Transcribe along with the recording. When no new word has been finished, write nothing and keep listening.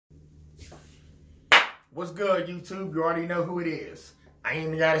What's good, YouTube? You already know who it is. I ain't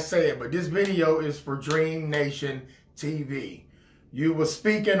even gotta say it, but this video is for DreamNation TV. You were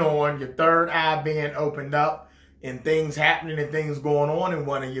speaking on your third eye being opened up and things happening and things going on in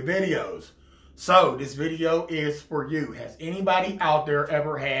one of your videos. So this video is for you. Has anybody out there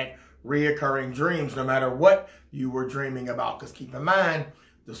ever had reoccurring dreams, no matter what you were dreaming about? Because keep in mind,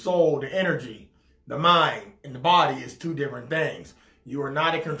 the soul, the energy, the mind, and the body is two different things. You are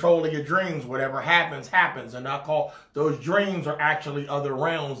not in control of your dreams. Whatever happens, happens. And I call those dreams are actually other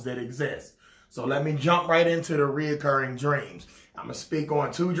realms that exist. So let me jump right into the reoccurring dreams. I'm going to speak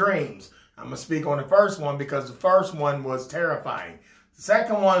on two dreams. I'm going to speak on the first one because the first one was terrifying. The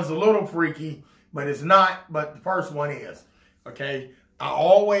second one's a little freaky, but it's not. But the first one is. Okay? I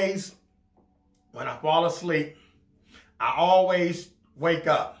always, when I fall asleep, I always wake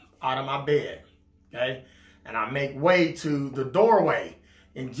up out of my bed. Okay? And I make way to the doorway.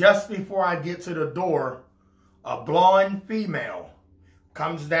 And just before I get to the door, a blonde female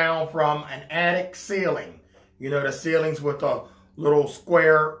comes down from an attic ceiling. You know, the ceilings with a little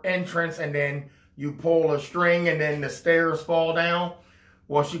square entrance, and then you pull a string and then the stairs fall down.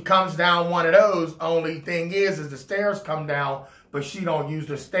 Well, she comes down one of those. Only thing is the stairs come down, but she don't use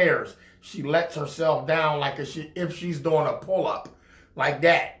the stairs. She lets herself down like if she's doing a pull-up, like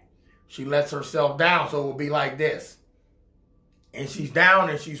that. She lets herself down, so it will be like this. And she's down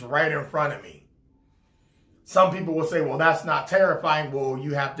and she's right in front of me. Some people will say, well, that's not terrifying. Well,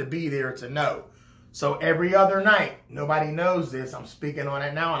 you have to be there to know. So every other night, nobody knows this. I'm speaking on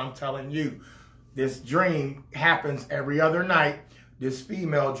it now and I'm telling you. This dream happens every other night. This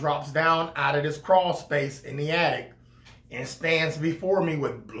female drops down out of this crawl space in the attic and stands before me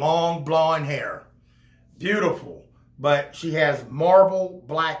with long blonde hair. Beautiful. But she has marble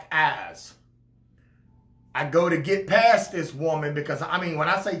black eyes. I go to get past this woman because, I mean, when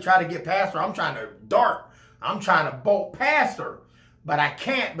I say try to get past her, I'm trying to dart. I'm trying to bolt past her. But I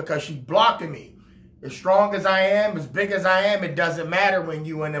can't because she's blocking me. As strong as I am, as big as I am, it doesn't matter when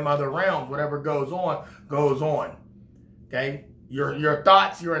you in them other realms. Whatever goes on, goes on. Okay? Your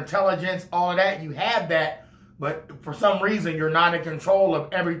thoughts, your intelligence, all of that, you have that. But for some reason, you're not in control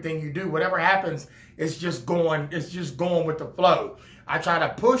of everything you do. Whatever happens, it's just going with the flow. I try to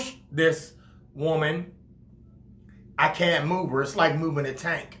push this woman. I can't move her. It's like moving a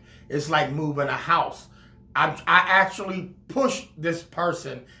tank. It's like moving a house. I actually push this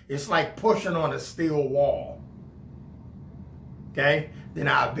person. It's like pushing on a steel wall. Okay? Then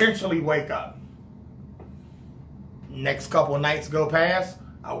I eventually wake up. Next couple nights go past.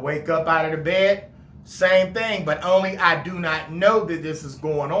 I wake up out of the bed. Same thing, but only I do not know that this is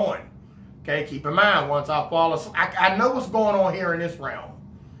going on. Okay, keep in mind, once I fall asleep, I know what's going on here in this realm.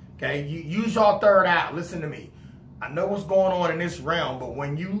 Okay, you use your third eye. Listen to me. I know what's going on in this realm, but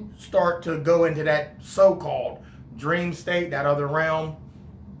when you start to go into that so-called dream state, that other realm,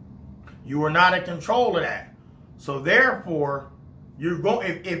 you are not in control of that. So therefore, you're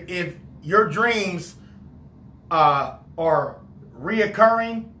going. If your dreams are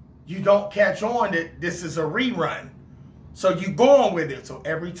reoccurring, you don't catch on that this is a rerun. So you go on with it. So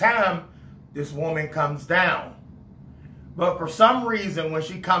every time this woman comes down. But for some reason, when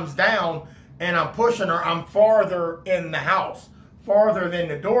she comes down and I'm pushing her, I'm farther in the house, farther than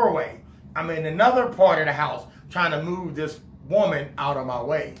the doorway. I'm in another part of the house trying to move this woman out of my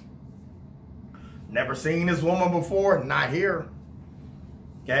way. Never seen this woman before, not here.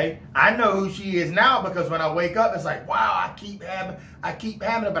 Okay, I know who she is now because when I wake up, it's like, wow, I keep having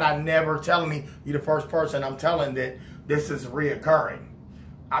it, but I never telling me. You're the first person I'm telling that this is reoccurring.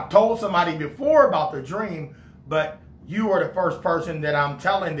 I've told somebody before about the dream, but you are the first person that I'm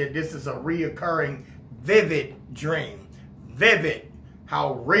telling that this is a reoccurring, vivid dream. Vivid,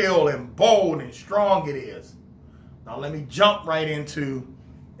 how real and bold and strong it is. Now let me jump right into,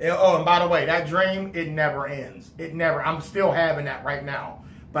 oh, and by the way, that dream, it never ends. It never, I'm still having that right now.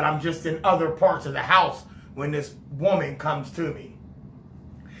 But I'm just in other parts of the house when this woman comes to me.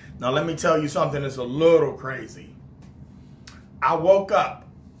 Now, let me tell you something that's a little crazy. I woke up,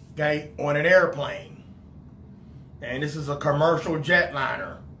 okay, on an airplane. And this is a commercial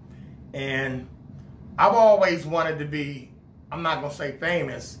jetliner. And I've always wanted to be, I'm not going to say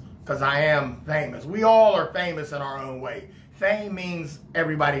famous, because I am famous. We all are famous in our own way. Fame means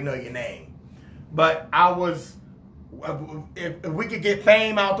everybody know your name. But I was... If we could get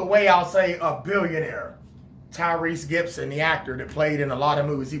fame out the way, I'll say a billionaire. Tyrese Gibson, the actor that played in a lot of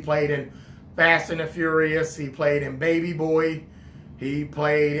movies. He played in Fast and the Furious. He played in Baby Boy. He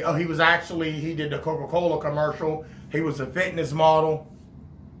played, he did the Coca-Cola commercial. He was a fitness model.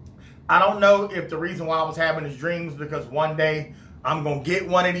 I don't know if the reason why I was having these dreams because one day I'm going to get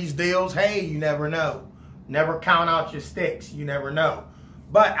one of these deals. Hey, you never know. Never count out your sticks. You never know.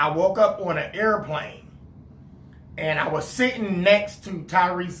 But I woke up on an airplane, and I was sitting next to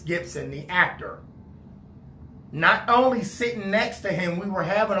Tyrese Gibson, the actor. Not only sitting next to him, we were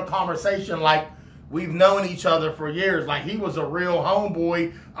having a conversation like we've known each other for years. Like he was a real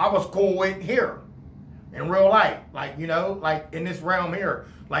homeboy I was cool with here in real life. Like, you know, like in this realm here.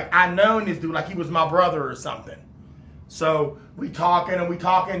 Like I known this dude like he was my brother or something. So we talking and we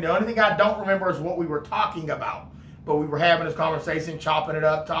talking. The only thing I don't remember is what we were talking about. But we were having this conversation, chopping it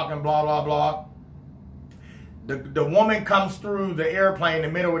up, talking blah, blah, blah. The woman comes through the airplane in the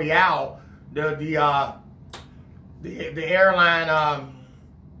middle of the aisle. The airline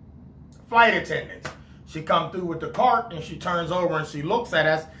flight attendants. She come through with the cart and she turns over and she looks at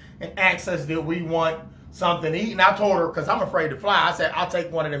us and asks us, did we want something to eat? And I told her, because I'm afraid to fly, I said, I'll take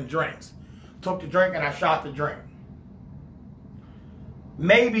one of them drinks. Took the drink and I shot the drink.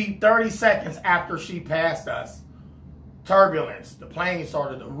 Maybe 30 seconds after she passed us, turbulence, the plane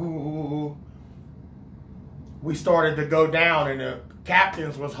started to ooh. We started to go down and the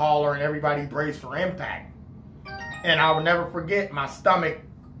captains was hollering, everybody braced for impact. And I will never forget my stomach,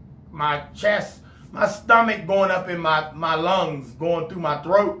 my chest, my stomach going up in my lungs, going through my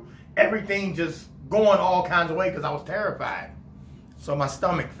throat, everything just going all kinds of ways because I was terrified. So my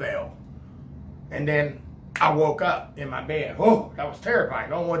stomach fell. And then I woke up in my bed. Oh, that was terrifying.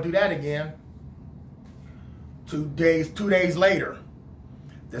 Don't want to do that again. 2 days later,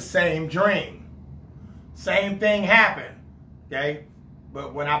 the same dream. Same thing happened. Okay?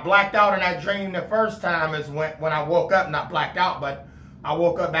 But when I blacked out in that dream the first time is when I woke up, not blacked out, but I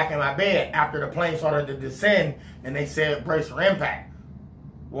woke up back in my bed after the plane started to descend and they said brace for impact.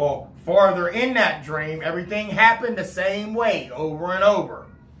 Well, farther in that dream, everything happened the same way over and over.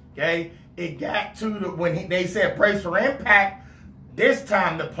 Okay? It got to when they said brace for impact, this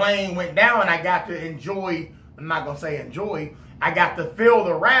time the plane went down and I got to enjoy, I'm not going to say enjoy, I got to feel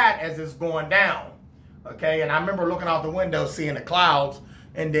the ride as it's going down. Okay, and I remember looking out the window, seeing the clouds,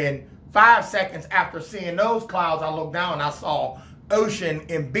 and then 5 seconds after seeing those clouds, I looked down and I saw ocean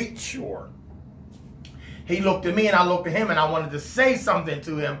and beach shore. He looked at me and I looked at him and I wanted to say something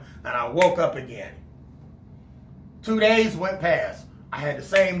to him, and I woke up again. 2 days went past. I had the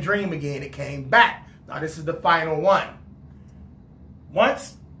same dream again. It came back. Now this is the final one.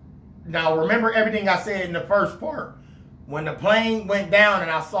 Now remember everything I said in the first part. When the plane went down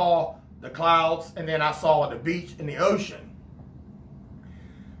and I saw the clouds, and then I saw the beach and the ocean.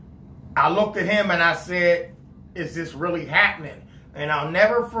 I looked at him and I said, is this really happening? And I'll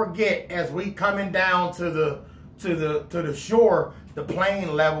never forget, as we coming down to the shore, the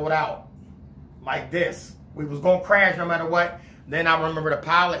plane leveled out like this. We was gonna crash no matter what. Then I remember the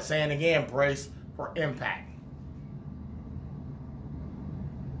pilot saying again, brace for impact.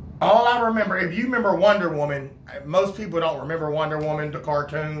 All I remember, if you remember Wonder Woman, most people don't remember Wonder Woman, the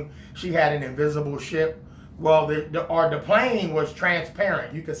cartoon. She had an invisible ship. Well, the plane was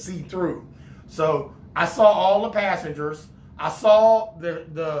transparent. You could see through. So I saw all the passengers. I saw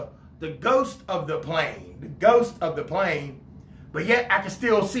the ghost of the plane. The ghost of the plane. But yet I could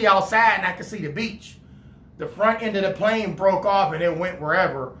still see outside and I could see the beach. The front end of the plane broke off and it went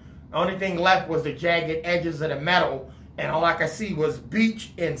wherever. The only thing left was the jagged edges of the metal. And all I could see was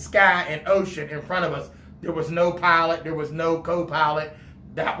beach and sky and ocean in front of us. There was no pilot. There was no co-pilot.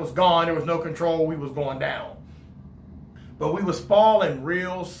 That was gone. There was no control. We was going down. But we was falling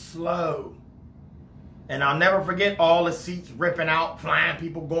real slow. And I'll never forget all the seats ripping out, flying,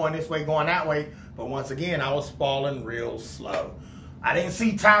 people going this way, going that way. But once again, I was falling real slow. I didn't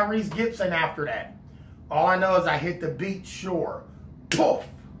see Tyrese Gibson after that. All I know is I hit the beach shore. Poof!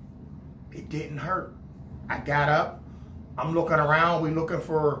 It didn't hurt. I got up. I'm looking around. We're looking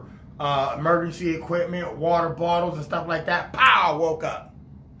for emergency equipment, water bottles and stuff like that. Pow! Woke up.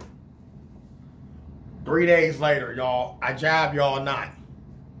 3 days later, y'all, I jive y'all not.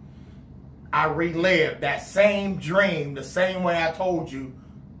 I relived that same dream the same way I told you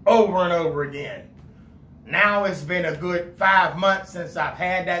over and over again. Now it's been a good 5 months since I've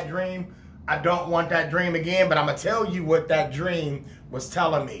had that dream. I don't want that dream again, but I'm going to tell you what that dream was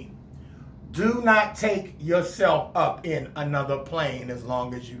telling me. Do not take yourself up in another plane as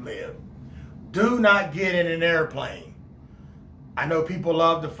long as you live. Do not get in an airplane. I know people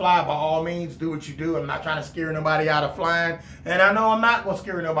love to fly. By all means, do what you do. I'm not trying to scare nobody out of flying. And I know I'm not going to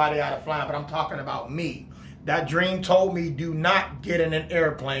scare nobody out of flying, but I'm talking about me. That dream told me do not get in an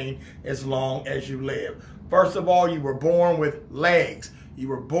airplane as long as you live. First of all, you were born with legs. You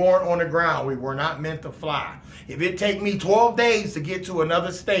were born on the ground. We were not meant to fly. If it take me 12 days to get to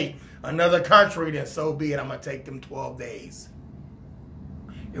another state, another country, then so be it. I'm going to take them 12 days.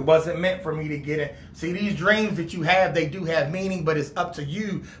 It wasn't meant for me to get in. See, these dreams that you have, they do have meaning, but it's up to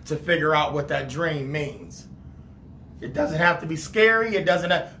you to figure out what that dream means. It doesn't have to be scary. It doesn't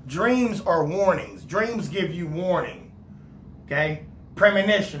have, dreams are warnings. Dreams give you warning. Okay?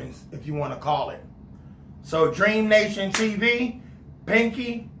 Premonitions, if you want to call it. So, DreamNation TV,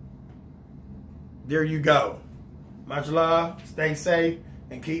 Pinky, there you go. Much love, stay safe,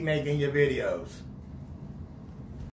 and keep making your videos.